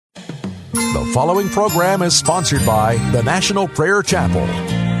The following program is sponsored by the National Prayer Chapel.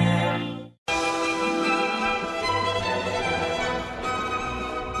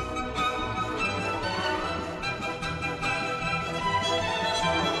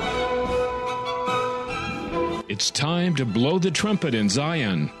 It's time to blow the trumpet in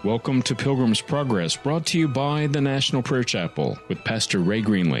Zion. Welcome to Pilgrim's Progress, brought to you by the National Prayer Chapel with Pastor Ray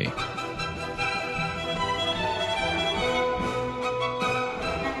Greenlee.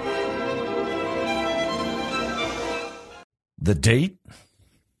 The date?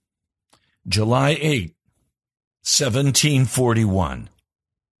 July 8, 1741.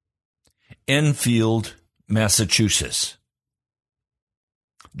 Enfield, Massachusetts.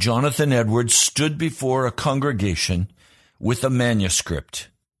 Jonathan Edwards stood before a congregation with a manuscript.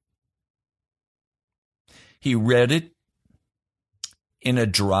 He read it in a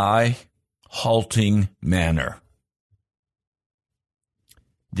dry, halting manner.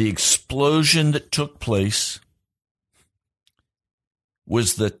 The explosion that took place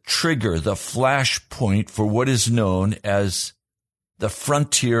was the trigger, the flashpoint for what is known as the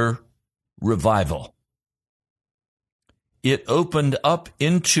Frontier Revival. It opened up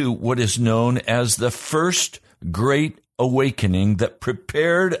into what is known as the First Great Awakening that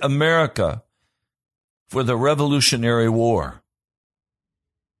prepared America for the Revolutionary War.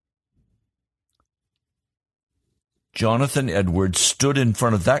 Jonathan Edwards stood in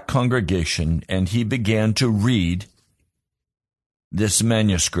front of that congregation and he began to read this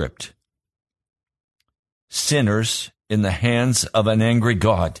manuscript. Sinners in the hands of an angry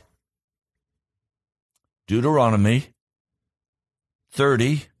God. Deuteronomy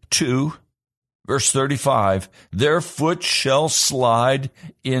 32, verse 35, their foot shall slide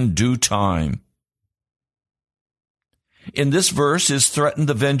in due time. In this verse is threatened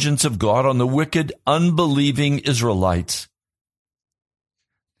the vengeance of God on the wicked, unbelieving Israelites.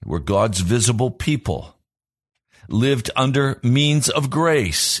 They were God's visible people, lived under means of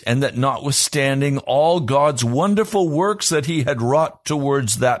grace, and that notwithstanding all God's wonderful works that he had wrought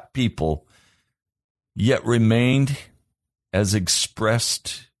towards that people, yet remained, as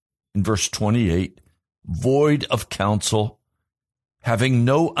expressed in verse 28, void of counsel, having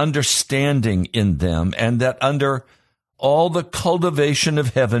no understanding in them, and that under all the cultivation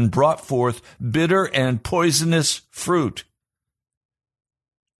of heaven brought forth bitter and poisonous fruit.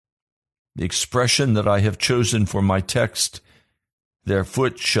 The expression that I have chosen for my text, their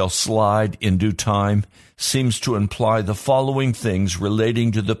foot shall slide in due time, seems to imply the following things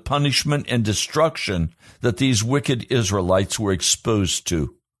relating to the punishment and destruction that these wicked Israelites were exposed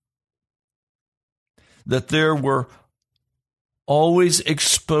to. That they were always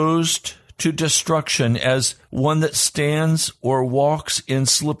exposed to destruction, as one that stands or walks in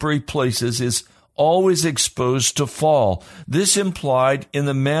slippery places is always exposed to fall. This implied in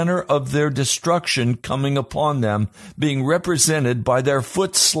the manner of their destruction coming upon them, being represented by their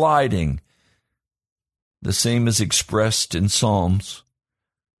foot sliding. The same is expressed in Psalms.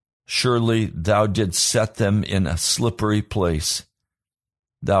 Surely thou didst set them in a slippery place.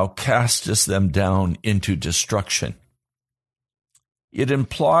 Thou castest them down into destruction. It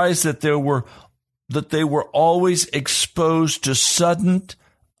implies that they were always exposed to sudden,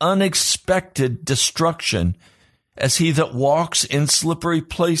 unexpected destruction, as he that walks in slippery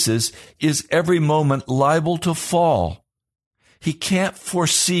places is every moment liable to fall. He can't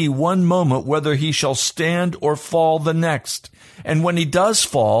foresee one moment whether he shall stand or fall the next. And when he does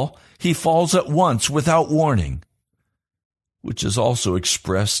fall, he falls at once without warning, which is also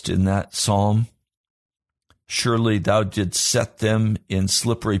expressed in that psalm. Surely thou didst set them in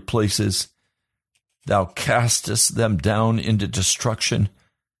slippery places. Thou castest them down into destruction.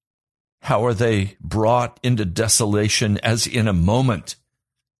 How are they brought into desolation as in a moment?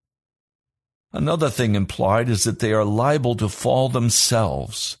 Another thing implied is that they are liable to fall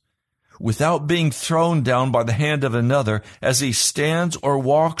themselves, without being thrown down by the hand of another, as he stands or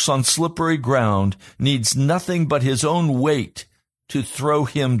walks on slippery ground, needs nothing but his own weight to throw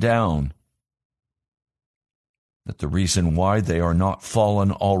him down. That the reason why they are not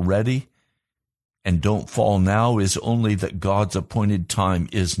fallen already and don't fall now is only that God's appointed time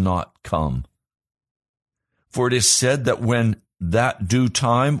is not come. For it is said that when that due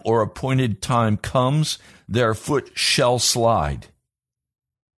time or appointed time comes, their foot shall slide.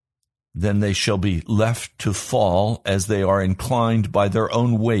 Then they shall be left to fall as they are inclined by their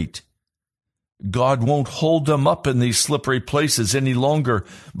own weight. God won't hold them up in these slippery places any longer,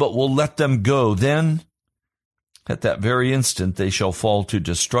 but will let them go. Then, at that very instant, they shall fall to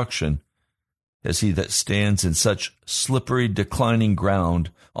destruction, as he that stands in such slippery, declining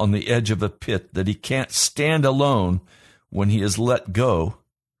ground on the edge of a pit that he can't stand alone when he is let go,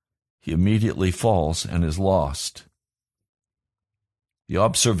 he immediately falls and is lost. The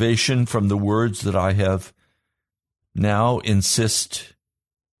observation from the words that I have now insist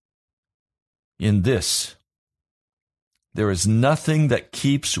in this: there is nothing that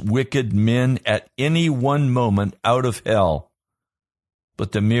keeps wicked men at any one moment out of hell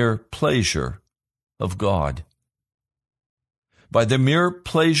but the mere pleasure of God. By the mere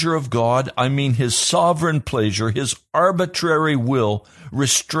pleasure of God, I mean his sovereign pleasure, his arbitrary will,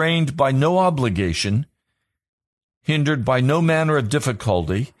 restrained by no obligation, hindered by no manner of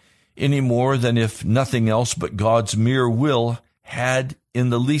difficulty, any more than if nothing else but God's mere will had in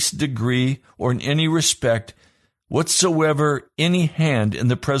the least degree or in any respect whatsoever any hand in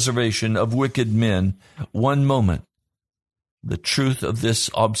the preservation of wicked men one moment. The truth of this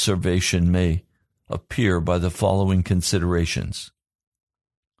observation may appear by the following considerations.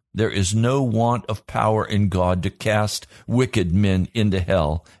 There is no want of power in God to cast wicked men into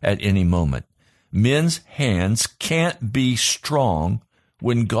hell at any moment. Men's hands can't be strong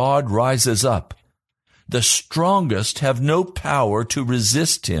when God rises up. The strongest have no power to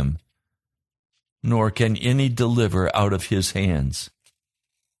resist him, nor can any deliver out of his hands.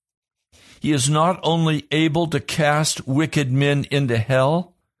 He is not only able to cast wicked men into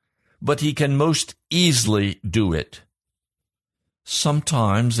hell, but he can most easily do it.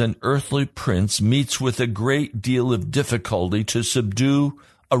 Sometimes an earthly prince meets with a great deal of difficulty to subdue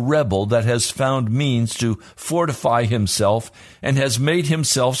a rebel that has found means to fortify himself and has made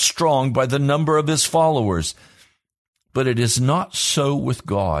himself strong by the number of his followers. But it is not so with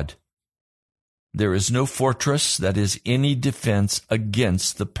God. There is no fortress that is any defense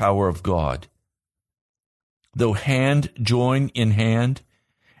against the power of God. Though hand join in hand,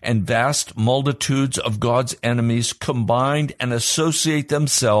 and vast multitudes of God's enemies combined and associate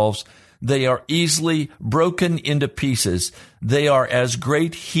themselves, they are easily broken into pieces. They are as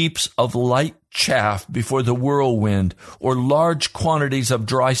great heaps of light chaff before the whirlwind, or large quantities of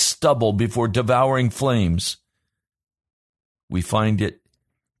dry stubble before devouring flames. We find it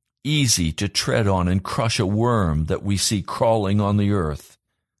easy to tread on and crush a worm that we see crawling on the earth.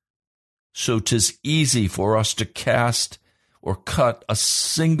 So 'tis easy for us to cast or cut a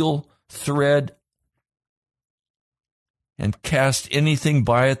single thread and cast anything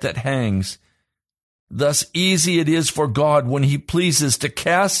by it that hangs. Thus easy it is for God, when he pleases, to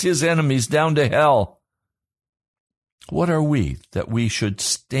cast his enemies down to hell. What are we that we should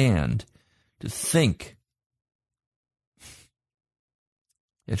stand to think,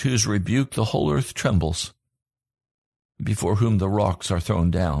 at whose rebuke the whole earth trembles, before whom the rocks are thrown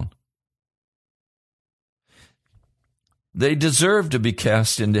down? They deserve to be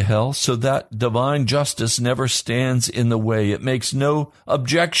cast into hell, so that divine justice never stands in the way. It makes no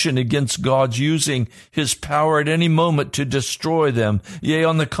objection against God's using his power at any moment to destroy them. Yea,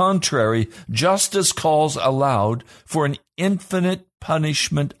 on the contrary, justice calls aloud for an infinite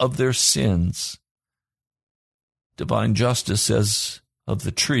punishment of their sins. Divine justice says of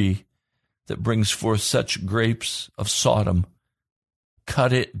the tree that brings forth such grapes of Sodom,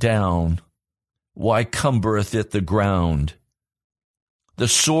 "Cut it down. Why cumbereth it the ground?" The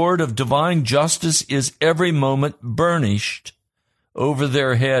sword of divine justice is every moment burnished over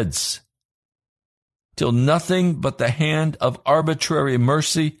their heads, till nothing but the hand of arbitrary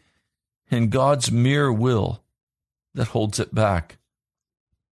mercy and God's mere will that holds it back.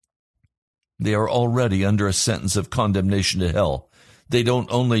 They are already under a sentence of condemnation to hell. They don't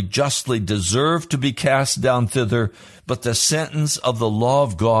only justly deserve to be cast down thither, but the sentence of the law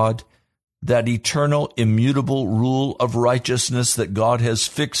of God, that eternal, immutable rule of righteousness that God has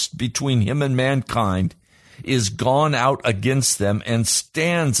fixed between him and mankind, is gone out against them and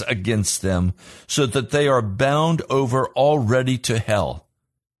stands against them, so that they are bound over already to hell.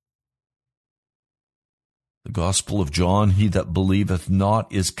 The Gospel of John, he that believeth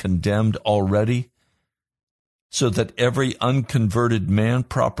not is condemned already, so that every unconverted man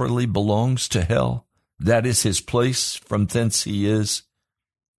properly belongs to hell. That is his place, from thence he is.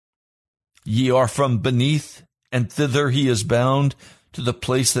 Ye are from beneath, and thither he is bound, to the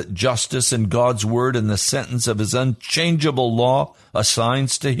place that justice and God's word and the sentence of his unchangeable law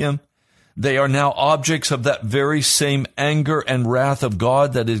assigns to him. They are now objects of that very same anger and wrath of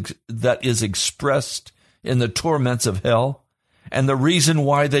God that is expressed in the torments of hell. And the reason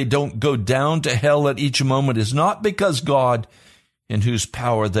why they don't go down to hell at each moment is not because God, in whose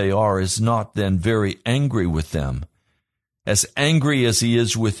power they are, is not then very angry with them, as angry as he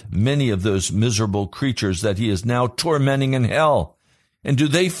is with many of those miserable creatures that he is now tormenting in hell. And do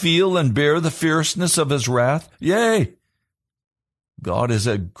they feel and bear the fierceness of his wrath? Yea, God is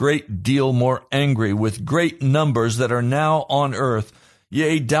a great deal more angry with great numbers that are now on earth,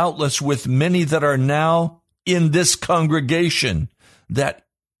 yea, doubtless with many that are now in this congregation, that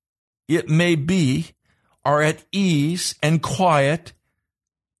it may be are at ease and quiet,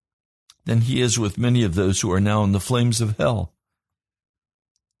 than he is with many of those who are now in the flames of hell.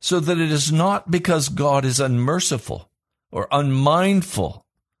 So that it is not because God is unmerciful or unmindful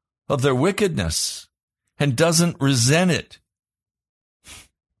of their wickedness and doesn't resent it.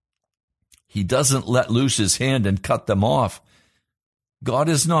 He doesn't let loose his hand and cut them off. God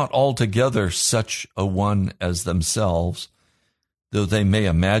is not altogether such a one as themselves, though they may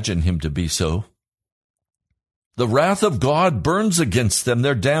imagine him to be so. The wrath of God burns against them.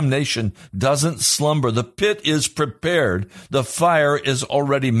 Their damnation doesn't slumber. The pit is prepared. The fire is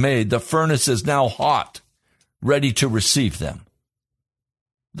already made. The furnace is now hot, ready to receive them.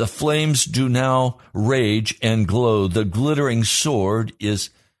 The flames do now rage and glow. The glittering sword is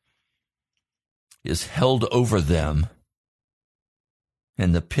held over them,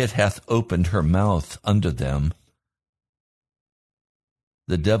 and the pit hath opened her mouth unto them.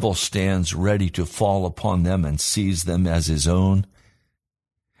 The devil stands ready to fall upon them and seize them as his own.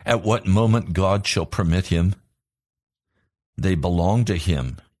 At what moment God shall permit him? They belong to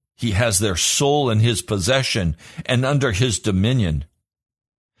him. He has their soul in his possession and under his dominion.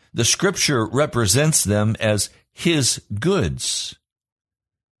 The Scripture represents them as his goods.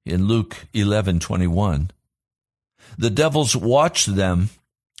 In Luke 11:21, the devils watch them.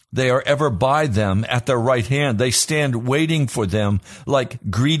 They are ever by them at their right hand. They stand waiting for them like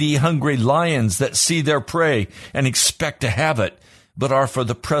greedy, hungry lions that see their prey and expect to have it, but are for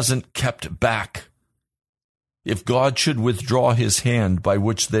the present kept back. If God should withdraw his hand by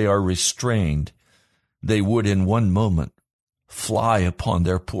which they are restrained, they would in one moment fly upon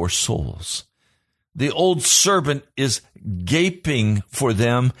their poor souls. The old serpent is gaping for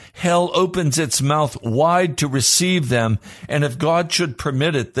them. Hell opens its mouth wide to receive them, and if God should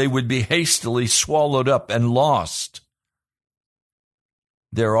permit it, they would be hastily swallowed up and lost.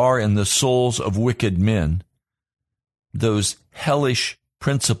 There are in the souls of wicked men those hellish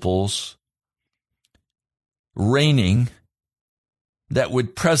principles reigning that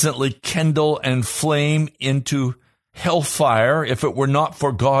would presently kindle and flame into hellfire if it were not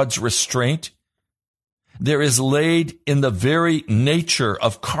for God's restraint. There is laid in the very nature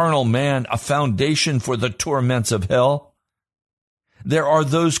of carnal man a foundation for the torments of hell. There are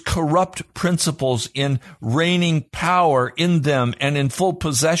those corrupt principles in reigning power in them and in full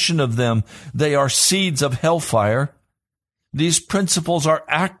possession of them. They are seeds of hellfire. These principles are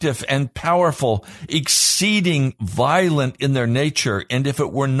active and powerful, exceeding violent in their nature, and if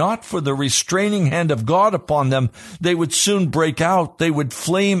it were not for the restraining hand of God upon them, they would soon break out. They would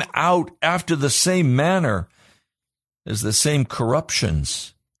flame out after the same manner as the same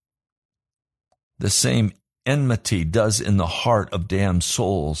corruptions, the same enmity does in the heart of damned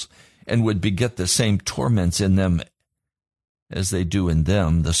souls, and would beget the same torments in them as they do in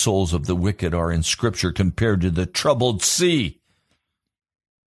them. The souls of the wicked are in Scripture compared to the troubled sea.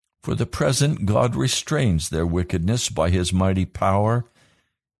 For the present, God restrains their wickedness by his mighty power,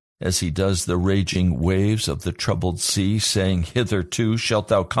 as he does the raging waves of the troubled sea, saying, hitherto shalt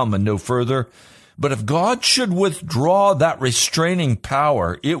thou come and no further. But if God should withdraw that restraining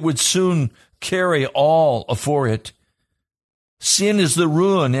power, it would soon carry all afore it. Sin is the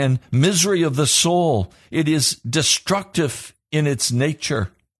ruin and misery of the soul. It is destructive in its nature.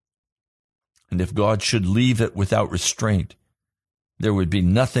 And if God should leave it without restraint, there would be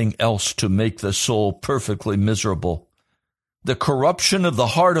nothing else to make the soul perfectly miserable. The corruption of the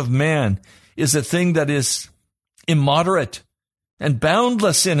heart of man is a thing that is immoderate and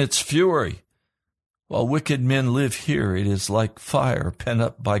boundless in its fury. While wicked men live here, it is like fire pent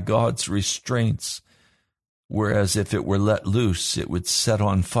up by God's restraints, whereas if it were let loose, it would set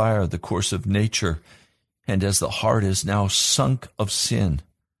on fire the course of nature, and as the heart is now sunk of sin.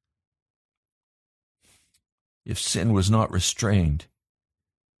 If sin was not restrained,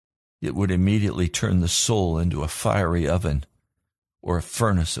 it would immediately turn the soul into a fiery oven or a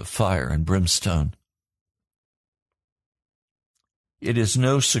furnace of fire and brimstone. It is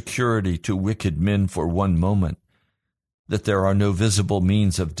no security to wicked men for one moment that there are no visible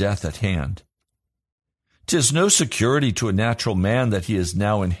means of death at hand. 'Tis no security to a natural man that he is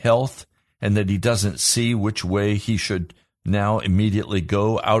now in health and that he doesn't see which way he should now immediately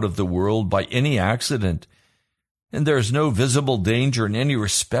go out of the world by any accident, and there is no visible danger in any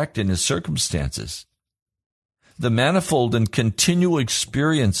respect in his circumstances. The manifold and continual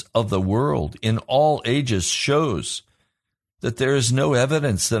experience of the world in all ages shows that there is no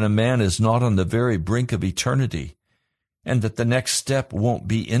evidence that a man is not on the very brink of eternity, and that the next step won't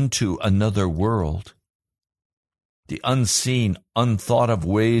be into another world. The unseen, unthought of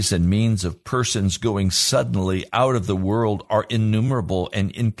ways and means of persons going suddenly out of the world are innumerable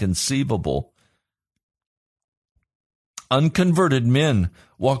and inconceivable. Unconverted men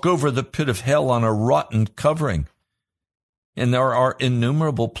walk over the pit of hell on a rotten covering, and there are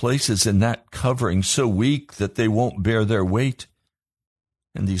innumerable places in that covering so weak that they won't bear their weight,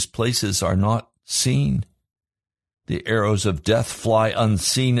 and these places are not seen. The arrows of death fly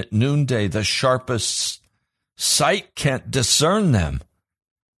unseen at noonday. The sharpest sight can't discern them.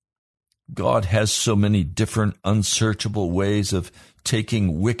 God has so many different unsearchable ways of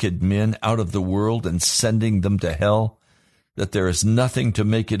taking wicked men out of the world and sending them to hell that there is nothing to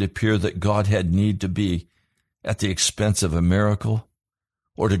make it appear that God had need to be at the expense of a miracle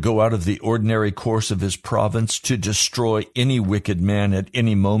or to go out of the ordinary course of his providence to destroy any wicked man at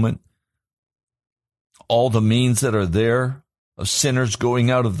any moment. All the means that are there of sinners going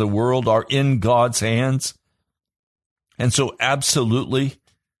out of the world are in God's hands, and so absolutely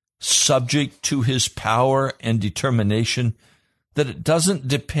subject to his power and determination that it doesn't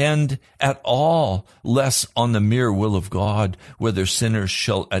depend at all less on the mere will of God whether sinners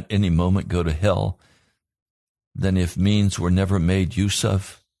shall at any moment go to hell than if means were never made use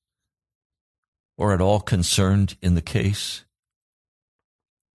of or at all concerned in the case.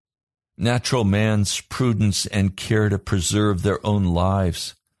 Natural man's prudence and care to preserve their own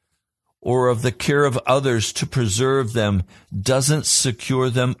lives, or of the care of others to preserve them, doesn't secure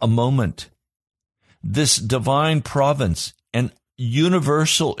them a moment. This divine providence and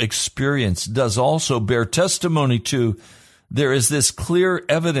universal experience does also bear testimony to there is this clear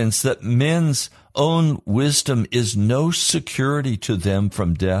evidence that men's own wisdom is no security to them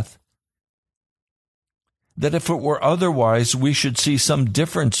from death. That if it were otherwise, we should see some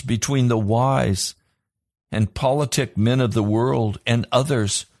difference between the wise and politic men of the world and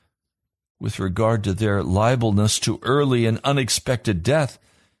others with regard to their liableness to early and unexpected death.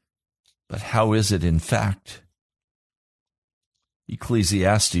 But how is it in fact?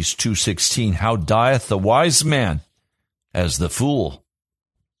 Ecclesiastes 2:16, how dieth the wise man as the fool?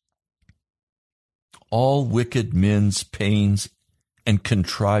 All wicked men's pains and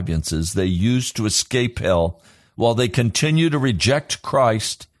contrivances they use to escape hell while they continue to reject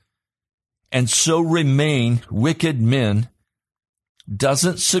Christ and so remain wicked men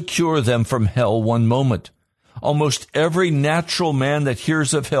doesn't secure them from hell one moment. Almost every natural man that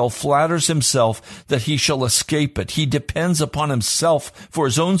hears of hell flatters himself that he shall escape it. He depends upon himself for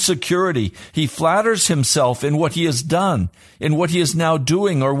his own security. He flatters himself in what he has done, in what he is now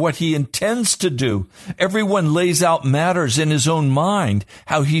doing, or what he intends to do. Everyone lays out matters in his own mind,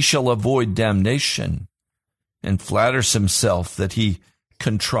 how he shall avoid damnation, and flatters himself that he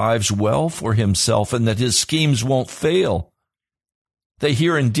contrives well for himself and that his schemes won't fail. They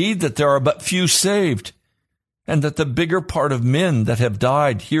hear indeed that there are but few saved, and that the bigger part of men that have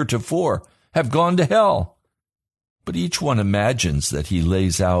died heretofore have gone to hell. But each one imagines that he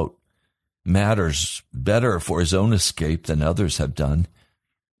lays out matters better for his own escape than others have done.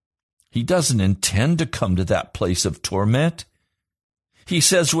 He doesn't intend to come to that place of torment. He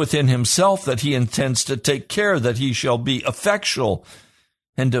says within himself that he intends to take care that he shall be effectual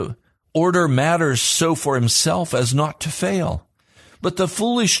and to order matters so for himself as not to fail. But the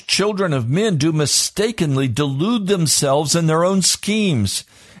foolish children of men do mistakenly delude themselves in their own schemes,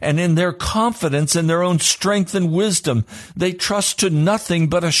 and in their confidence in their own strength and wisdom, they trust to nothing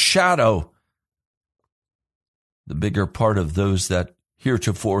but a shadow. The bigger part of those that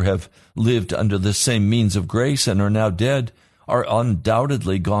heretofore have lived under the same means of grace and are now dead are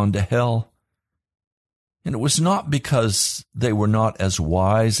undoubtedly gone to hell. And it was not because they were not as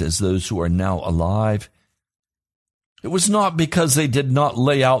wise as those who are now alive. It was not because they did not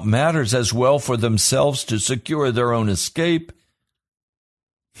lay out matters as well for themselves to secure their own escape.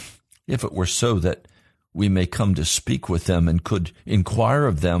 If it were so that we may come to speak with them and could inquire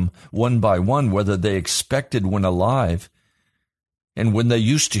of them one by one whether they expected when alive, and when they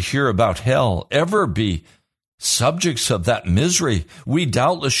used to hear about hell, ever be subjects of that misery, we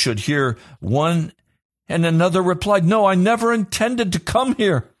doubtless should hear one and another replied, "No, I never intended to come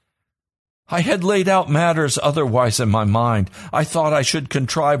here. I had laid out matters otherwise in my mind. I thought I should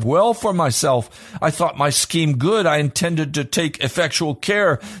contrive well for myself. I thought my scheme good. I intended to take effectual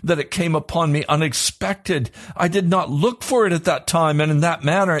care that it came upon me unexpected. I did not look for it at that time, and in that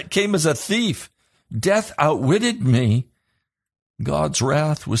manner it came as a thief. Death outwitted me. God's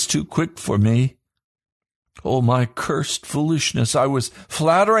wrath was too quick for me. Oh, my cursed foolishness! I was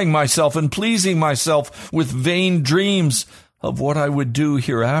flattering myself and pleasing myself with vain dreams of what I would do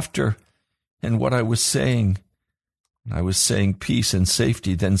hereafter. And what I was saying peace and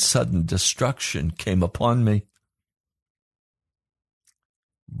safety, then sudden destruction came upon me.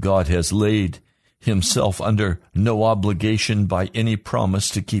 God has laid himself under no obligation by any promise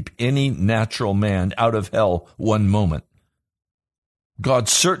to keep any natural man out of hell one moment. God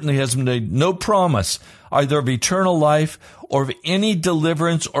certainly has made no promise either of eternal life or of any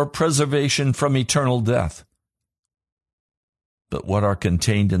deliverance or preservation from eternal death. But what are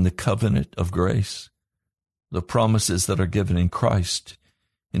contained in the covenant of grace? The promises that are given in Christ,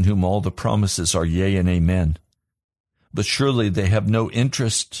 in whom all the promises are yea and amen. But surely they have no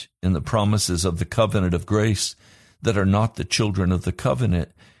interest in the promises of the covenant of grace that are not the children of the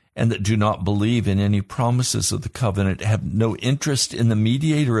covenant, and that do not believe in any promises of the covenant, have no interest in the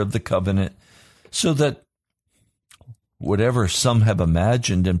mediator of the covenant, so that whatever some have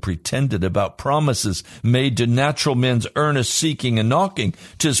imagined and pretended about promises made to natural men's earnest seeking and knocking,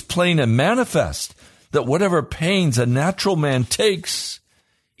 'tis plain and manifest that whatever pains a natural man takes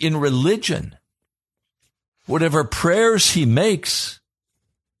in religion, whatever prayers he makes,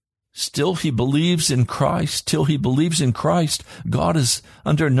 still he believes in Christ. Till he believes in Christ, God is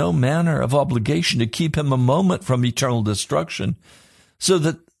under no manner of obligation to keep him a moment from eternal destruction. So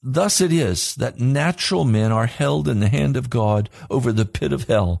that thus it is that natural men are held in the hand of God over the pit of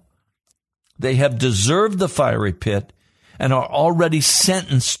hell. They have deserved the fiery pit and are already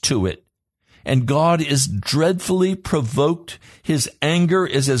sentenced to it. And God is dreadfully provoked. His anger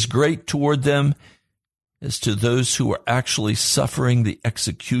is as great toward them as to those who are actually suffering the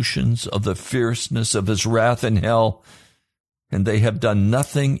executions of the fierceness of his wrath in hell. And they have done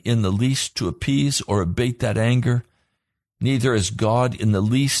nothing in the least to appease or abate that anger. Neither is God in the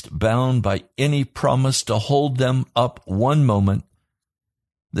least bound by any promise to hold them up one moment.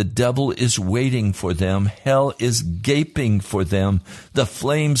 The devil is waiting for them. Hell is gaping for them. The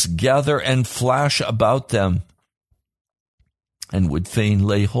flames gather and flash about them, and would fain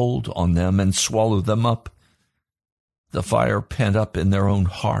lay hold on them and swallow them up. The fire pent up in their own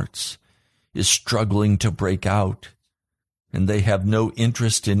hearts is struggling to break out, and they have no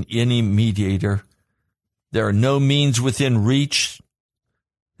interest in any mediator. There are no means within reach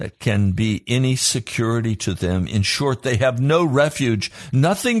that can be any security to them. In short, they have no refuge,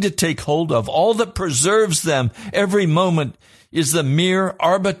 nothing to take hold of. All that preserves them every moment is the mere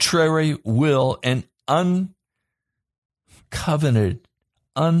arbitrary will and uncovenanted,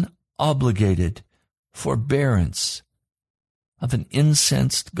 unobligated forbearance of an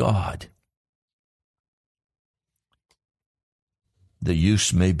incensed God. The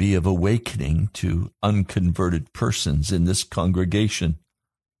use may be of awakening to unconverted persons in this congregation.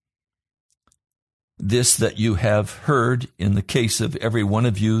 This that you have heard in the case of every one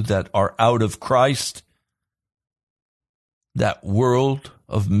of you that are out of Christ, that world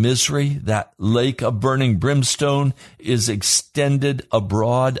of misery, that lake of burning brimstone is extended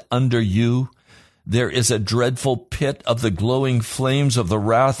abroad under you. There is a dreadful pit of the glowing flames of the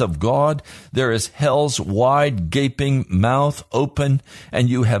wrath of God. There is hell's wide gaping mouth open, and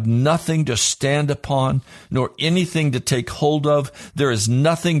you have nothing to stand upon, nor anything to take hold of. There is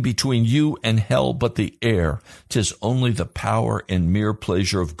nothing between you and hell but the air. 'Tis only the power and mere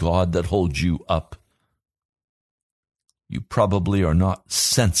pleasure of God that holds you up. You probably are not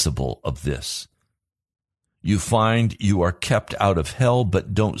sensible of this. You find you are kept out of hell,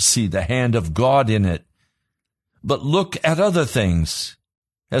 but don't see the hand of God in it. But look at other things,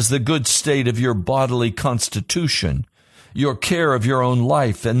 as the good state of your bodily constitution, your care of your own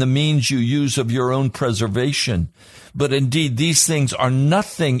life, and the means you use of your own preservation. But indeed, these things are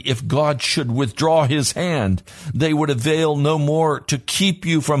nothing if God should withdraw his hand. They would avail no more to keep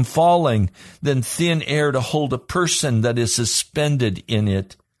you from falling than thin air to hold a person that is suspended in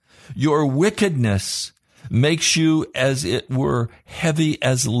it. Your wickedness makes you as it were heavy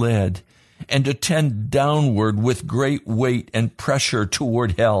as lead, and to tend downward with great weight and pressure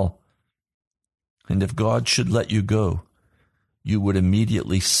toward hell. And if God should let you go, you would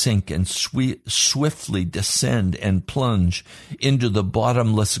immediately sink and swiftly descend and plunge into the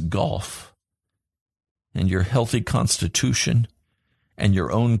bottomless gulf. And your healthy constitution, and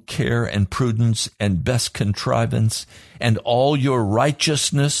your own care and prudence and best contrivance, and all your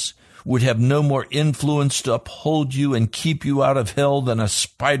righteousness would have no more influence to uphold you and keep you out of hell than a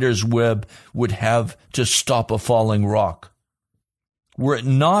spider's web would have to stop a falling rock. Were it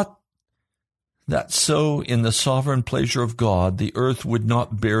not that so in the sovereign pleasure of God, the earth would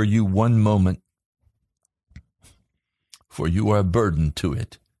not bear you one moment, for you are a burden to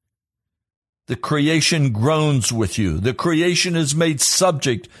it. The creation groans with you. The creation is made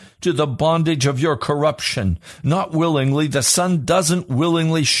subject to the bondage of your corruption. Not willingly, the sun doesn't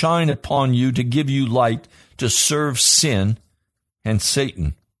willingly shine upon you to give you light to serve sin and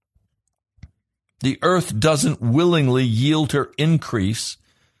Satan. The earth doesn't willingly yield her increase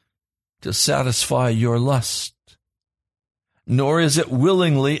to satisfy your lust, nor is it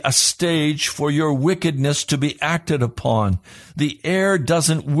willingly a stage for your wickedness to be acted upon. The air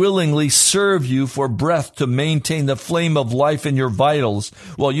doesn't willingly serve you for breath to maintain the flame of life in your vitals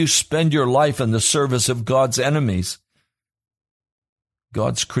while you spend your life in the service of God's enemies.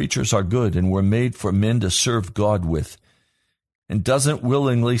 God's creatures are good and were made for men to serve God with, and doesn't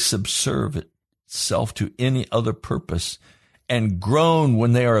willingly subserve itself to any other purpose, and groan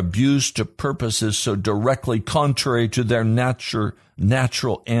when they are abused to purposes so directly contrary to their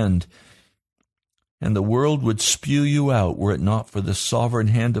natural end. And the world would spew you out were it not for the sovereign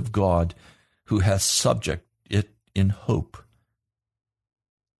hand of God, who hath subject it in hope.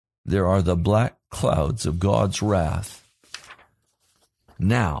 There are the black clouds of God's wrath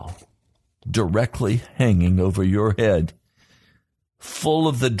now directly hanging over your head, full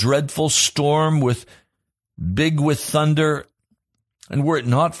of the dreadful storm, big with thunder, and were it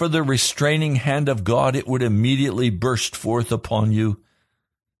not for the restraining hand of God, it would immediately burst forth upon you.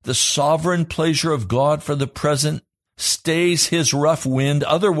 The sovereign pleasure of God for the present stays his rough wind,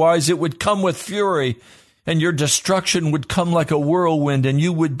 otherwise it would come with fury, and your destruction would come like a whirlwind, and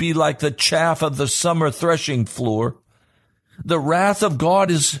you would be like the chaff of the summer threshing floor. The wrath of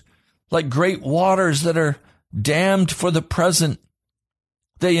God is like great waters that are dammed for the present.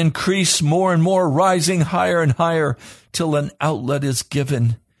 They increase more and more, rising higher and higher, till an outlet is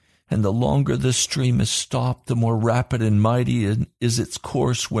given. And the longer the stream is stopped, the more rapid and mighty is its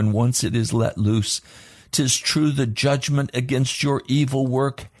course when once it is let loose. 'Tis true the judgment against your evil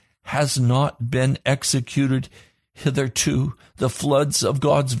work has not been executed hitherto. The floods of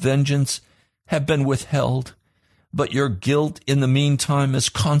God's vengeance have been withheld. But your guilt in the meantime is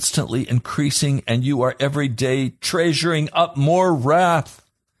constantly increasing, and you are every day treasuring up more wrath.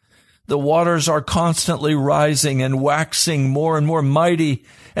 The waters are constantly rising and waxing more and more mighty,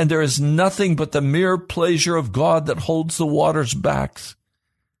 and there is nothing but the mere pleasure of God that holds the waters back,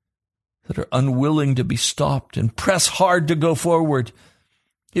 that are unwilling to be stopped and press hard to go forward.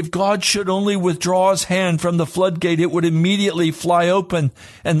 If God should only withdraw his hand from the floodgate, it would immediately fly open,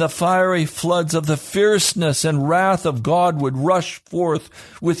 and the fiery floods of the fierceness and wrath of God would rush forth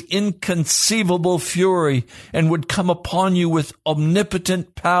with inconceivable fury and would come upon you with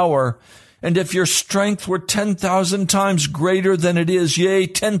omnipotent power. And if your strength were 10,000 times greater than it is, yea,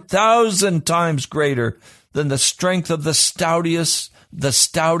 10,000 times greater than the strength of the stoutest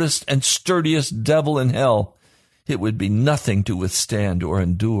and sturdiest devil in hell, it would be nothing to withstand or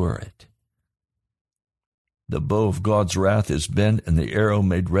endure it. The bow of God's wrath is bent and the arrow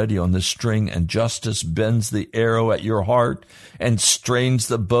made ready on the string, and justice bends the arrow at your heart and strains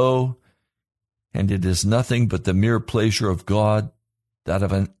the bow, and it is nothing but the mere pleasure of God, that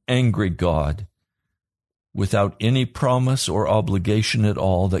of an angry God, without any promise or obligation at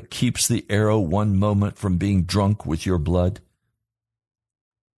all, that keeps the arrow one moment from being drunk with your blood.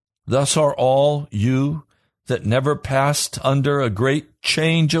 Thus are all you that never passed under a great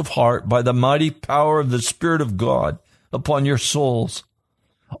change of heart by the mighty power of the Spirit of God upon your souls,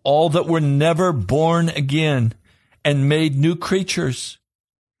 all that were never born again and made new creatures,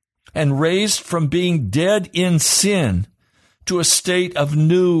 and raised from being dead in sin to a state of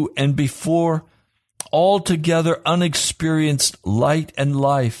new and before altogether unexperienced light and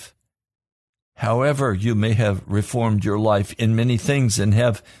life. However, you may have reformed your life in many things and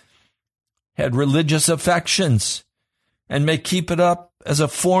have had religious affections, and may keep it up as a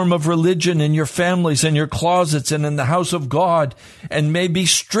form of religion in your families and your closets and in the house of God, and may be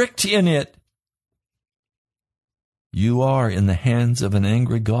strict in it. You are in the hands of an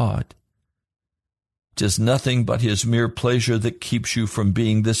angry God. 'Tis nothing but his mere pleasure that keeps you from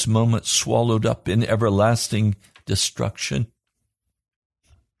being this moment swallowed up in everlasting destruction.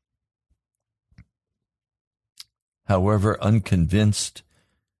 However unconvinced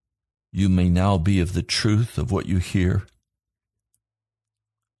you may now be of the truth of what you hear,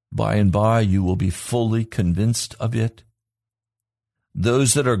 by and by you will be fully convinced of it.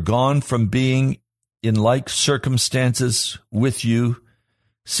 Those that are gone from being in like circumstances with you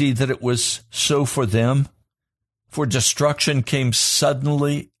see that it was so for them, for destruction came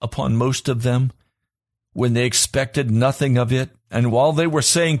suddenly upon most of them when they expected nothing of it. And while they were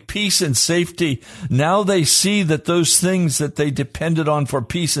saying peace and safety, now they see that those things that they depended on for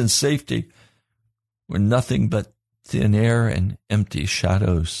peace and safety were nothing but thin air and empty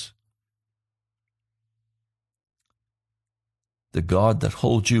shadows. The God that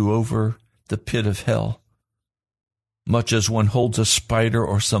holds you over the pit of hell, much as one holds a spider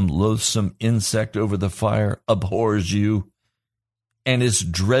or some loathsome insect over the fire, abhors you and is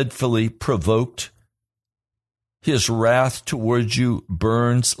dreadfully provoked. His wrath towards you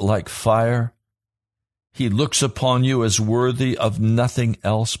burns like fire. He looks upon you as worthy of nothing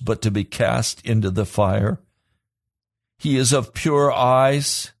else but to be cast into the fire. He is of purer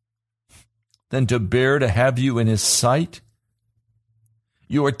eyes than to bear to have you in his sight.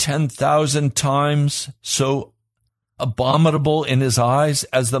 You are 10,000 times so abominable in his eyes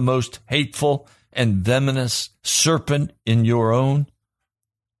as the most hateful and venomous serpent in your own.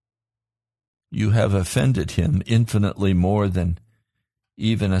 You have offended him infinitely more than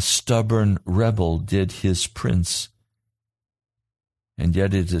even a stubborn rebel did his prince. And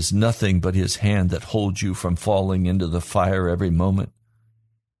yet it is nothing but his hand that holds you from falling into the fire every moment.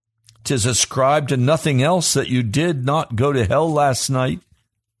 'Tis ascribed to nothing else that you did not go to hell last night,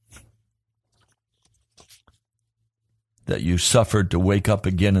 that you suffered to wake up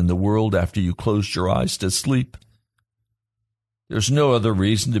again in the world after you closed your eyes to sleep. There's no other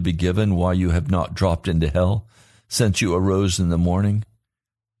reason to be given why you have not dropped into hell since you arose in the morning,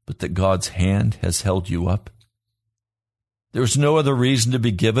 but that God's hand has held you up. There's no other reason to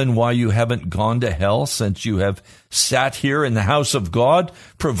be given why you haven't gone to hell since you have sat here in the house of God,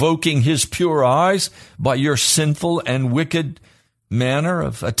 provoking his pure eyes by your sinful and wicked manner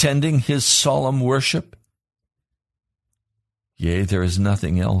of attending his solemn worship. Yea, there is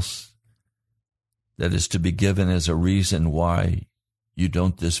nothing else that is to be given as a reason why you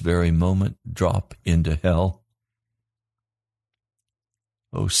don't this very moment drop into hell.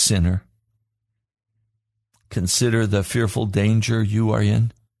 O sinner, consider the fearful danger you are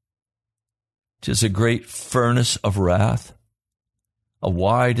in. 'Tis a great furnace of wrath, a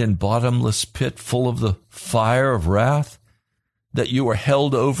wide and bottomless pit full of the fire of wrath that you are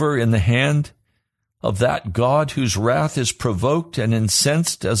held over in the hand of that God whose wrath is provoked and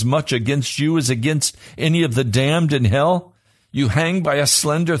incensed as much against you as against any of the damned in hell. You hang by a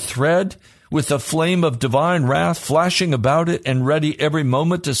slender thread with the flame of divine wrath flashing about it and ready every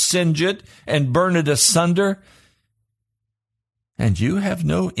moment to singe it and burn it asunder. And you have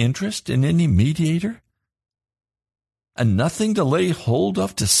no interest in any mediator? And nothing to lay hold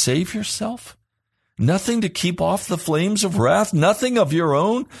of to save yourself? Nothing to keep off the flames of wrath? Nothing of your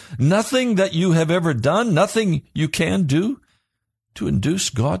own? Nothing that you have ever done? Nothing you can do to induce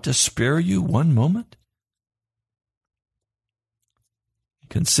God to spare you one moment?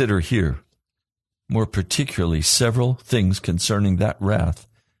 Consider here, more particularly, several things concerning that wrath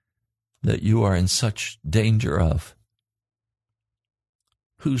that you are in such danger of.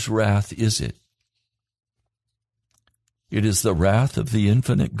 Whose wrath is it? It is the wrath of the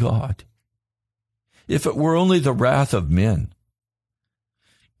infinite God. If it were only the wrath of men,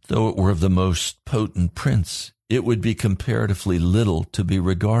 though it were of the most potent prince, it would be comparatively little to be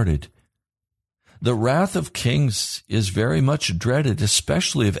regarded. The wrath of kings is very much dreaded,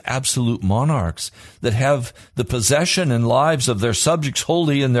 especially of absolute monarchs that have the possession and lives of their subjects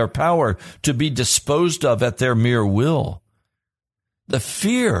wholly in their power to be disposed of at their mere will. The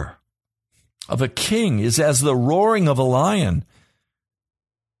fear of a king is as the roaring of a lion.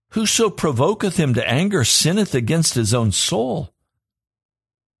 Whoso provoketh him to anger sinneth against his own soul.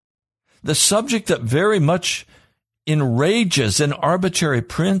 The subject that very much enrages an arbitrary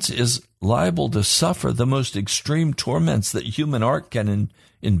prince is liable to suffer the most extreme torments that human art can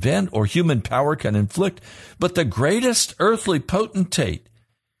invent or human power can inflict. But the greatest earthly potentate,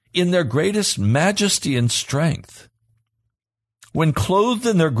 in their greatest majesty and strength, when clothed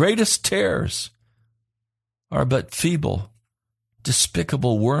in their greatest terrors, are but feeble,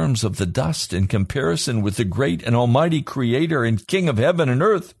 despicable worms of the dust in comparison with the great and almighty Creator and King of heaven and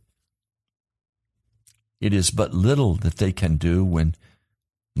earth. It is but little that they can do when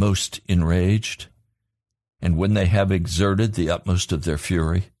most enraged, and when they have exerted the utmost of their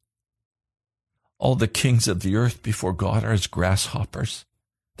fury. All the kings of the earth before God are as grasshoppers.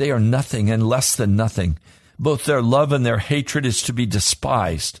 They are nothing and less than nothing. Both their love and their hatred is to be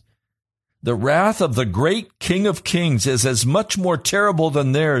despised. The wrath of the great King of Kings is as much more terrible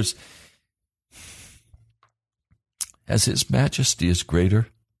than theirs as his majesty is greater.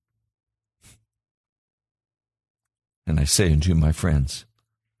 And I say unto you, my friends,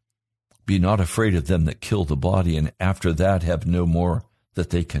 be not afraid of them that kill the body, and after that have no more that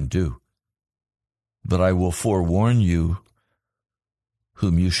they can do. But I will forewarn you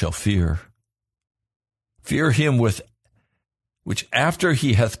whom you shall fear. Fear him which after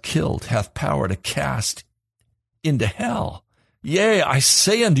he hath killed hath power to cast into hell. Yea, I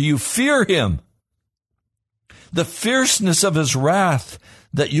say unto you, fear him. The fierceness of his wrath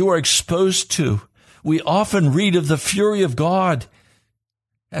that you are exposed to. We often read of the fury of God,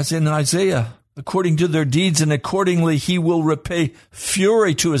 as in Isaiah, according to their deeds, and accordingly he will repay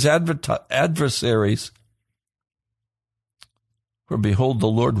fury to his adversaries. For behold, the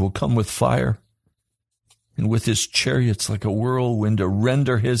Lord will come with fire, and with his chariots like a whirlwind, to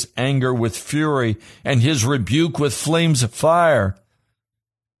render his anger with fury and his rebuke with flames of fire.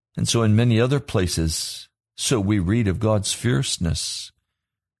 And so in many other places, so we read of God's fierceness.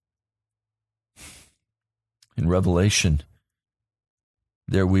 In Revelation,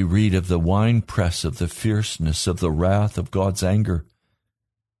 there we read of the winepress of the fierceness of the wrath of God's anger.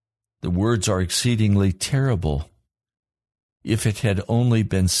 The words are exceedingly terrible. If it had only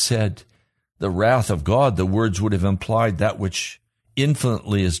been said, the wrath of God, the words would have implied that which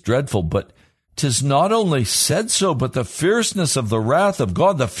infinitely is dreadful. But 'tis not only said so, but the fierceness of the wrath of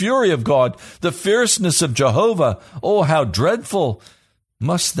God, the fury of God, the fierceness of Jehovah. Oh, how dreadful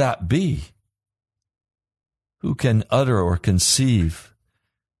must that be! Who can utter or conceive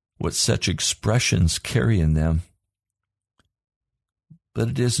what such expressions carry in them? But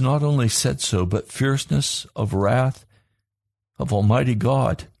it is not only said so, but fierceness of wrath of Almighty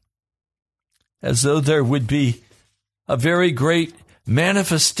God, as though there would be a very great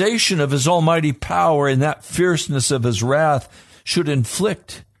manifestation of his almighty power in that fierceness of his wrath should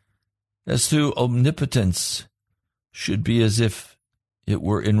inflict, as through omnipotence, should be as if it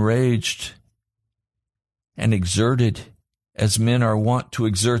were enraged and exerted, as men are wont to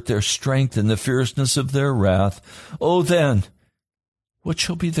exert their strength in the fierceness of their wrath. Oh, then, what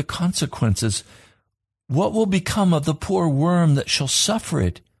shall be the consequences? What will become of the poor worm that shall suffer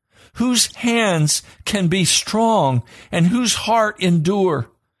it? Whose hands can be strong, and whose heart endure?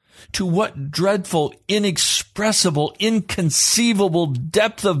 To what dreadful, inexpressible, inconceivable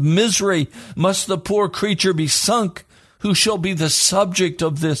depth of misery must the poor creature be sunk, who shall be the subject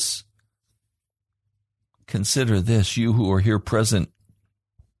of this? Consider this, you who are here present,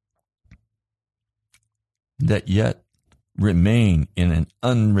 that yet remain in an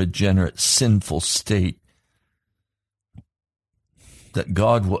unregenerate, sinful state, that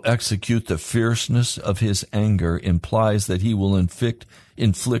God will execute the fierceness of his anger implies that he will inflict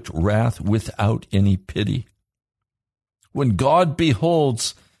wrath without any pity. When God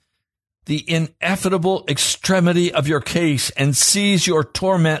beholds the ineffable extremity of your case and sees your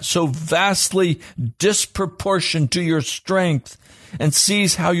torment so vastly disproportioned to your strength, and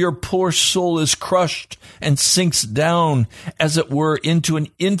sees how your poor soul is crushed and sinks down, as it were, into an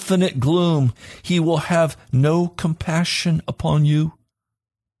infinite gloom, he will have no compassion upon you.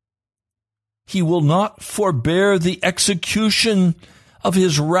 He will not forbear the execution of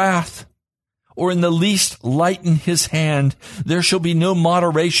his wrath, or in the least lighten his hand. There shall be no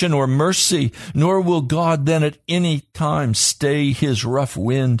moderation or mercy, nor will God then at any time stay his rough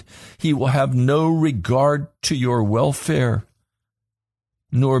wind. He will have no regard to your welfare,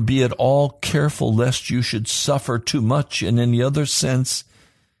 nor be at all careful lest you should suffer too much in any other sense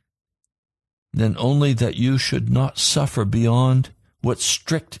than only that you should not suffer beyond what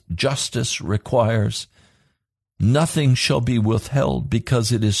strict justice requires. Nothing shall be withheld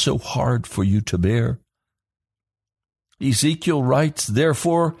because it is so hard for you to bear. Ezekiel writes,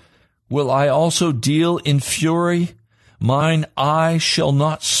 therefore will I also deal in fury. Mine eye shall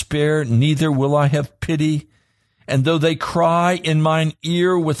not spare, neither will I have pity. And though they cry in mine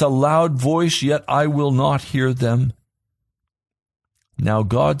ear with a loud voice, yet I will not hear them. Now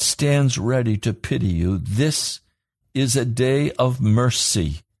God stands ready to pity you. This is a day of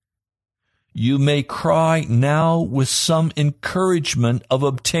mercy. You may cry now with some encouragement of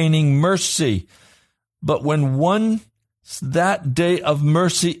obtaining mercy, but when once that day of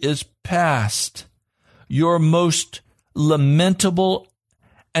mercy is past, your most lamentable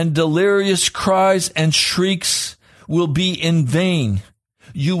and delirious cries and shrieks will be in vain.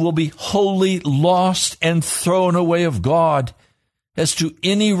 You will be wholly lost and thrown away of God. As to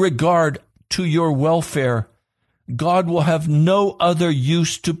any regard to your welfare, God will have no other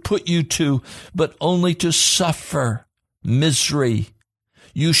use to put you to, but only to suffer misery.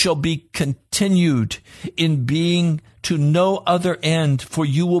 You shall be continued in being to no other end, for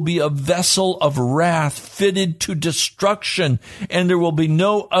you will be a vessel of wrath fitted to destruction, and there will be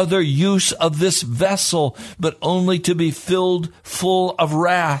no other use of this vessel, but only to be filled full of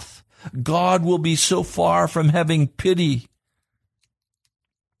wrath. God will be so far from having pity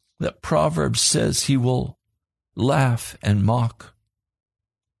that Proverbs says he will laugh and mock.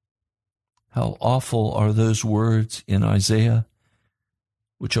 How awful are those words in Isaiah,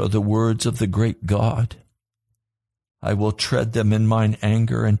 which are the words of the great God. I will tread them in mine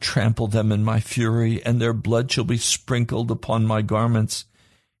anger and trample them in my fury, and their blood shall be sprinkled upon my garments,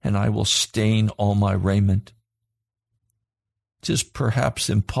 and I will stain all my raiment. 'Tis perhaps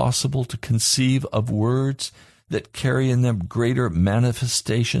impossible to conceive of words that carry in them greater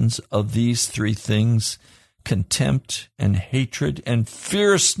manifestations of these three things: contempt and hatred and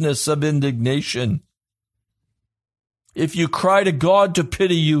fierceness of indignation. If you cry to God to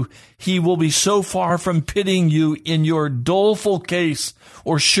pity you, he will be so far from pitying you in your doleful case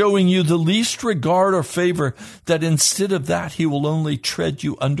or showing you the least regard or favor that instead of that he will only tread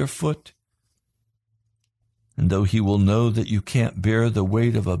you underfoot. And though he will know that you can't bear the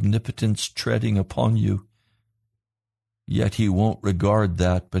weight of omnipotence treading upon you, yet he won't regard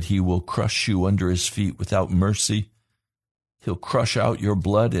that, but he will crush you under his feet without mercy. He'll crush out your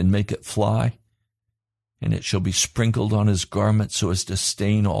blood and make it fly, and it shall be sprinkled on his garment so as to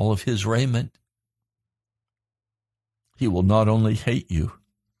stain all of his raiment. He will not only hate you,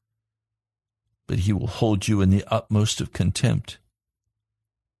 but he will hold you in the utmost of contempt.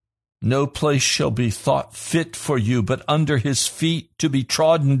 No place shall be thought fit for you, but under his feet to be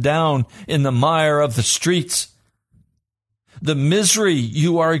trodden down in the mire of the streets. The misery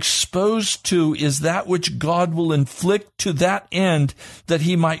you are exposed to is that which God will inflict to that end, that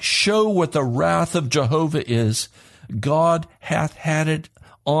he might show what the wrath of Jehovah is. God hath had it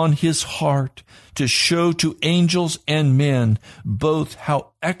on his heart to show to angels and men both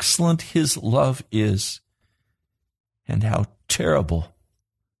how excellent his love is and how terrible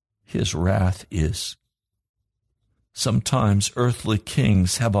his wrath is. Sometimes earthly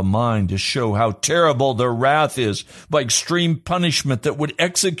kings have a mind to show how terrible their wrath is by extreme punishment that would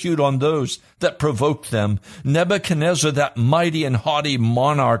execute on those that provoke them. Nebuchadnezzar, that mighty and haughty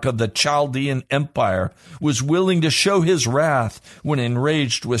monarch of the Chaldean Empire, was willing to show his wrath when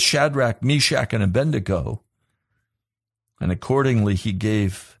enraged with Shadrach, Meshach, and Abednego. And accordingly he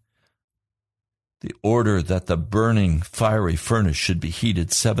gave the order that the burning fiery furnace should be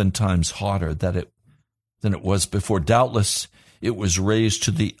heated 7 times hotter than it was before. Doubtless, it was raised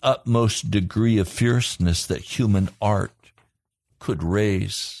to the utmost degree of fierceness that human art could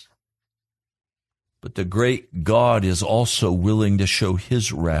raise. But the great God is also willing to show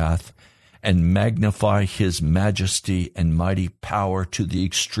his wrath and magnify his majesty and mighty power to the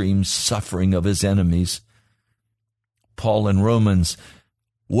extreme suffering of his enemies. Paul in Romans,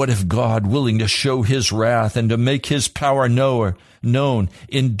 what if God, willing to show his wrath and to make his power known,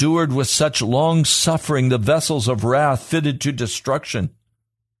 endured with such long suffering the vessels of wrath fitted to destruction?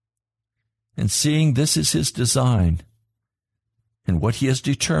 And seeing this is his design, and what he has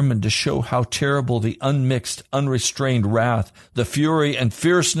determined to show how terrible the unmixed, unrestrained wrath, the fury and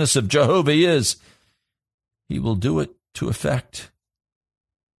fierceness of Jehovah is, he will do it to effect.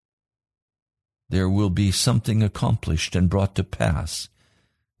 There will be something accomplished and brought to pass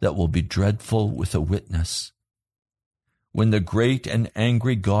that will be dreadful with a witness. When the great and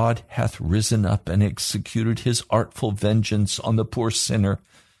angry God hath risen up and executed his artful vengeance on the poor sinner,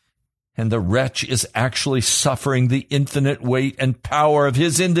 and the wretch is actually suffering the infinite weight and power of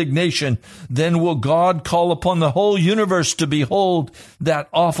his indignation, then will God call upon the whole universe to behold that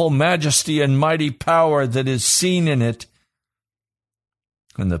awful majesty and mighty power that is seen in it.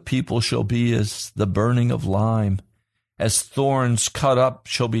 And the people shall be as the burning of lime, as thorns cut up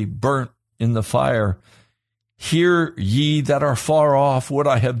shall be burnt in the fire. Hear, ye that are far off, what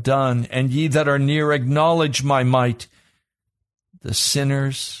I have done, and ye that are near acknowledge my might. The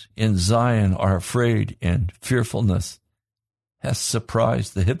sinners in Zion are afraid, and fearfulness hath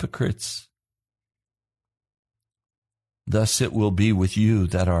surprised the hypocrites. Thus it will be with you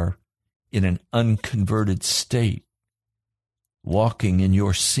that are in an unconverted state, walking in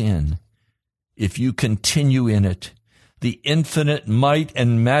your sin. If you continue in it, the infinite might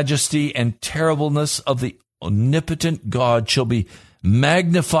and majesty and terribleness of the omnipotent God shall be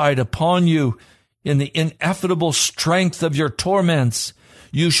magnified upon you in the ineffable strength of your torments.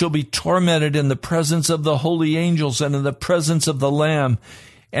 You shall be tormented in the presence of the holy angels and in the presence of the Lamb.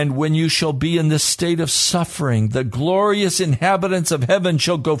 And when you shall be in this state of suffering, the glorious inhabitants of heaven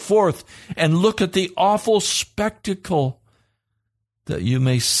shall go forth and look at the awful spectacle, that you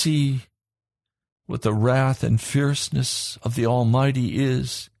may see what the wrath and fierceness of the Almighty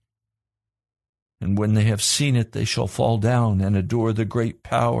is. And when they have seen it, they shall fall down and adore the great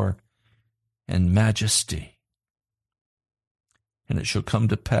power and majesty. And it shall come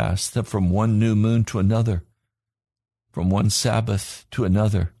to pass that from one new moon to another, from one Sabbath to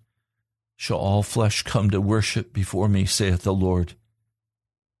another, shall all flesh come to worship before me, saith the Lord.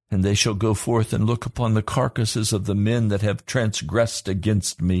 And they shall go forth and look upon the carcasses of the men that have transgressed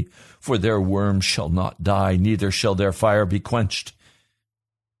against me, for their worms shall not die, neither shall their fire be quenched.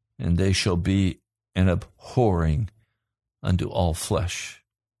 And they shall be an abhorring unto all flesh.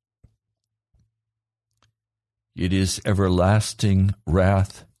 It is everlasting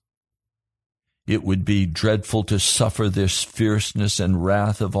wrath. It would be dreadful to suffer this fierceness and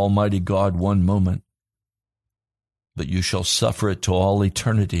wrath of Almighty God one moment, but you shall suffer it to all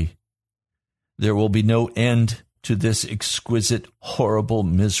eternity. There will be no end to this exquisite, horrible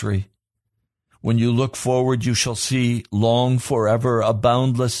misery. When you look forward, you shall see long forever a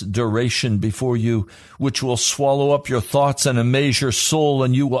boundless duration before you, which will swallow up your thoughts and amaze your soul,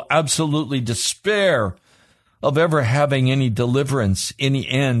 and you will absolutely despair of ever having any deliverance, any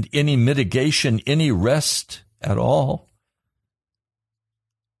end, any mitigation, any rest at all.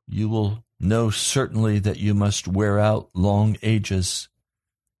 You will know certainly that you must wear out long ages,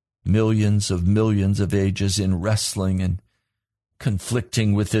 millions of ages in wrestling and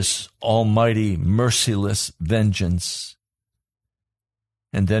conflicting with this almighty, merciless vengeance.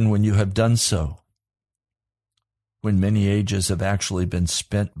 And then when you have done so, when many ages have actually been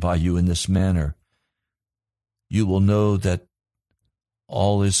spent by you in this manner, you will know that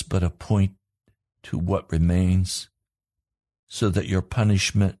all is but a point to what remains, so that your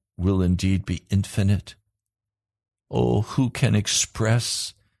punishment will indeed be infinite. Oh, who can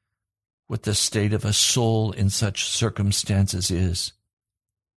express what the state of a soul in such circumstances is?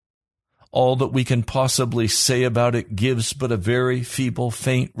 All that we can possibly say about it gives but a very feeble,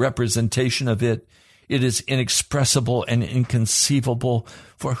 faint representation of it. It is inexpressible and inconceivable,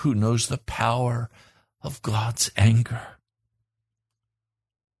 for who knows the power of God's anger?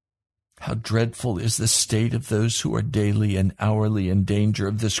 How dreadful is the state of those who are daily and hourly in danger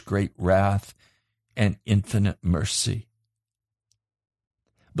of this great wrath and infinite mercy.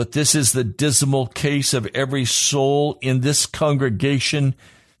 But this is the dismal case of every soul in this congregation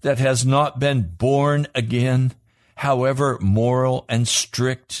that has not been born again, however moral and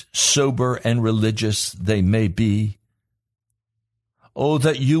strict, sober and religious they may be. Oh,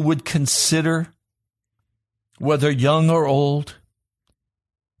 that you would consider, whether young or old,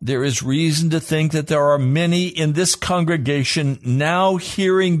 there is reason to think that there are many in this congregation now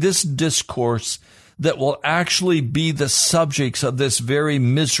hearing this discourse that will actually be the subjects of this very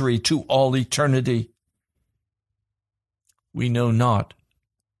misery to all eternity. We know not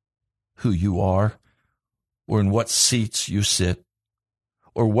who you are, or in what seats you sit,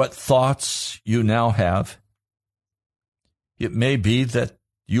 or what thoughts you now have. It may be that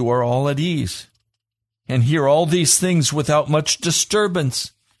you are all at ease and hear all these things without much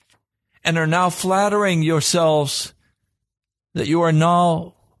disturbance, and are now flattering yourselves that you are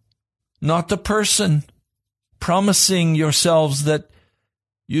now not the person, promising yourselves that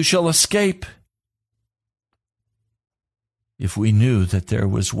you shall escape. If we knew that there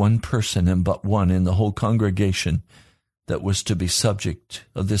was one person and but one in the whole congregation that was to be subject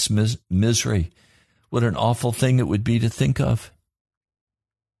of this misery, what an awful thing it would be to think of.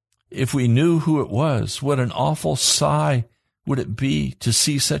 If we knew who it was, what an awful sigh would it be to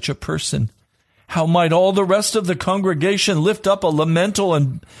see such a person. How might all the rest of the congregation lift up a lamentable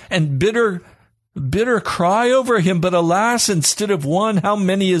and bitter cry over him? But alas, instead of one, how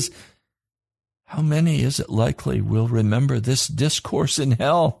many is it likely will remember this discourse in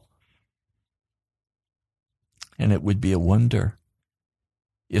hell? And it would be a wonder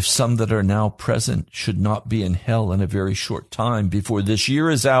if some that are now present should not be in hell in a very short time before this year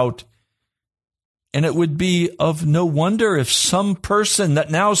is out. And it would be of no wonder if some person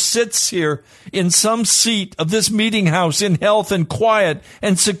that now sits here in some seat of this meeting house in health and quiet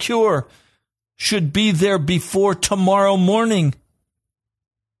and secure should be there before tomorrow morning.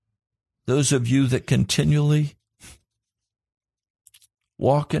 Those of you that continually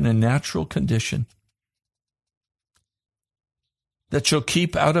walk in a natural condition, that shall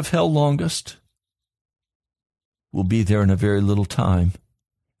keep out of hell longest, will be there in a very little time.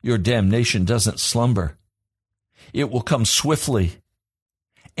 Your damnation doesn't slumber. It will come swiftly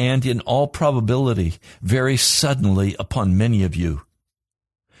and in all probability very suddenly upon many of you.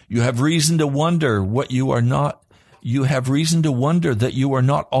 You have reason to wonder what you are not. You have reason to wonder that you are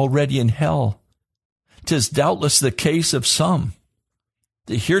not already in hell. 'Tis doubtless the case of some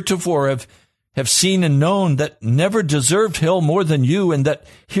that heretofore have seen and known that never deserved hell more than you, and that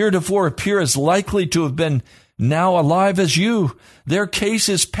heretofore appear as likely to have been now alive as you. Their case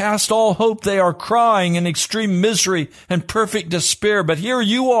is past all hope. They are crying in extreme misery and perfect despair. But here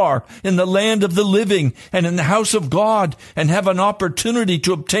you are in the land of the living and in the house of God, and have an opportunity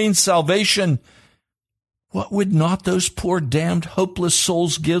to obtain salvation. What would not those poor damned hopeless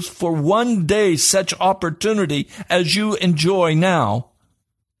souls give for one day such opportunity as you enjoy now?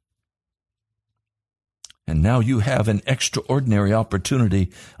 And now you have an extraordinary opportunity,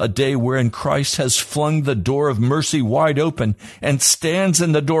 a day wherein Christ has flung the door of mercy wide open and stands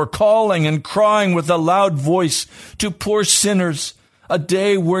in the door calling and crying with a loud voice to poor sinners, a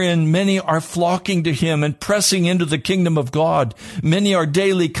day wherein many are flocking to him and pressing into the kingdom of God. Many are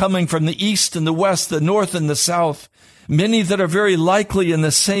daily coming from the east and the west, the north and the south. many that are very likely in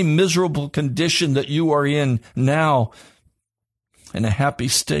the same miserable condition that you are in now, in a happy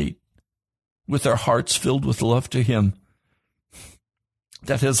state, with their hearts filled with love to him,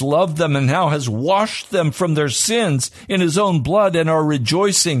 that has loved them and now has washed them from their sins in his own blood and are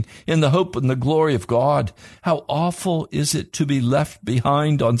rejoicing in the hope and the glory of God. How awful is it to be left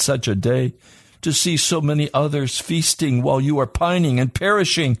behind on such a day, to see so many others feasting while you are pining and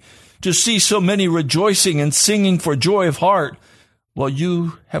perishing, to see so many rejoicing and singing for joy of heart, while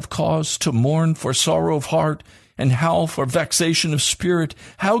you have cause to mourn for sorrow of heart and howl for vexation of spirit.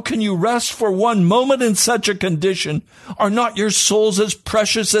 How can you rest for one moment in such a condition? Are not your souls as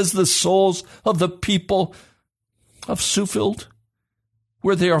precious as the souls of the people of Suffield,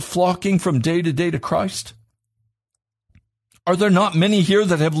 where they are flocking from day to day to Christ? Are there not many here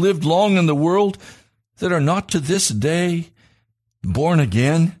that have lived long in the world that are not to this day born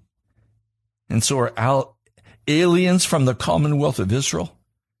again, and so are aliens from the commonwealth of Israel,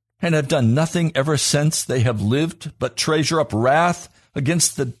 and have done nothing ever since they have lived but treasure up wrath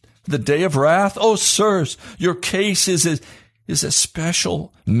against the day of wrath? Oh, sirs, your case is a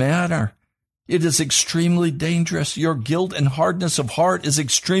special matter. It is extremely dangerous. Your guilt and hardness of heart is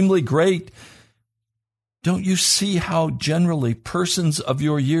extremely great. Don't you see how generally persons of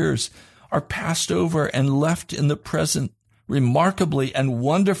your years are passed over and left in the present remarkably and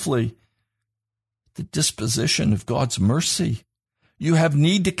wonderfully the disposition of God's mercy? You have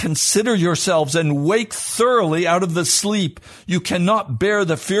need to consider yourselves and wake thoroughly out of the sleep. You cannot bear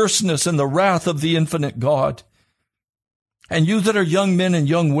the fierceness and the wrath of the infinite God. And you that are young men and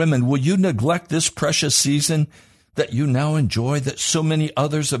young women, will you neglect this precious season that you now enjoy, that so many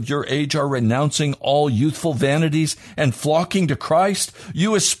others of your age are renouncing all youthful vanities and flocking to Christ?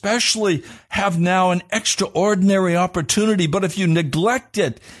 You especially have now an extraordinary opportunity, but if you neglect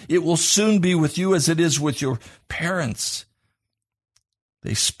it, it will soon be with you as it is with your parents.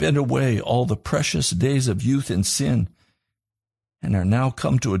 They spent away all the precious days of youth in sin and are now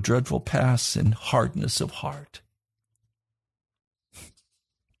come to a dreadful pass in hardness of heart.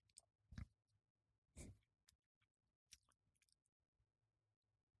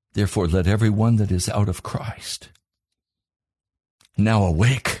 Therefore, let everyone that is out of Christ now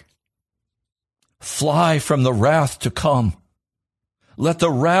awake. Fly from the wrath to come. Let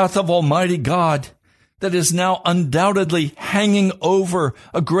the wrath of Almighty God that is now undoubtedly hanging over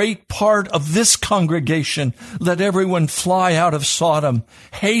a great part of this congregation, let everyone fly out of Sodom.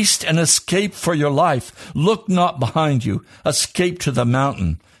 Haste and escape for your life. Look not behind you. Escape to the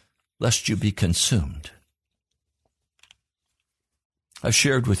mountain, lest you be consumed. I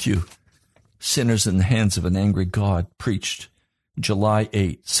shared with you Sinners in the Hands of an Angry God, preached July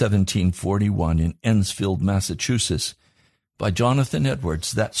 8, 1741 in Ensfield, Massachusetts, by Jonathan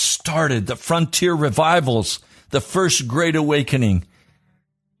Edwards, that started the frontier revivals, the first great awakening.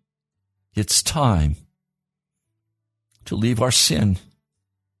 It's time to leave our sin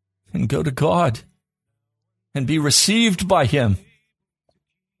and go to God and be received by him.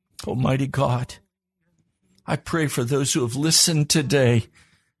 Almighty God, I pray for those who have listened today,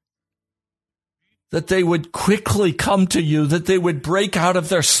 that they would quickly come to you, that they would break out of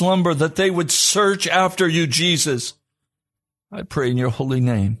their slumber, that they would search after you, Jesus. I pray in your holy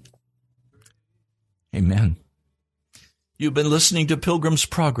name. Amen. You've been listening to Pilgrim's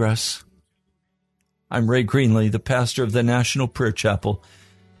Progress. I'm Ray Greenlee, the pastor of the National Prayer Chapel.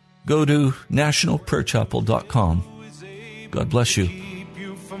 Go to nationalprayerchapel.com. God bless you.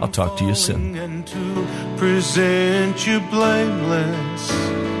 I'll talk to you soon. And to present you blameless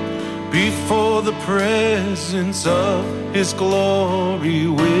before the presence of his glory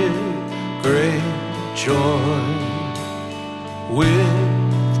with great joy.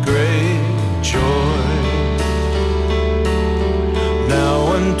 With great joy.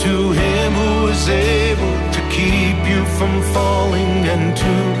 Now unto him who is able to keep you from falling and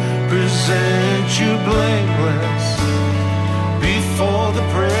to present you blameless before the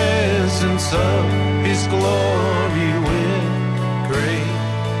presence of his glory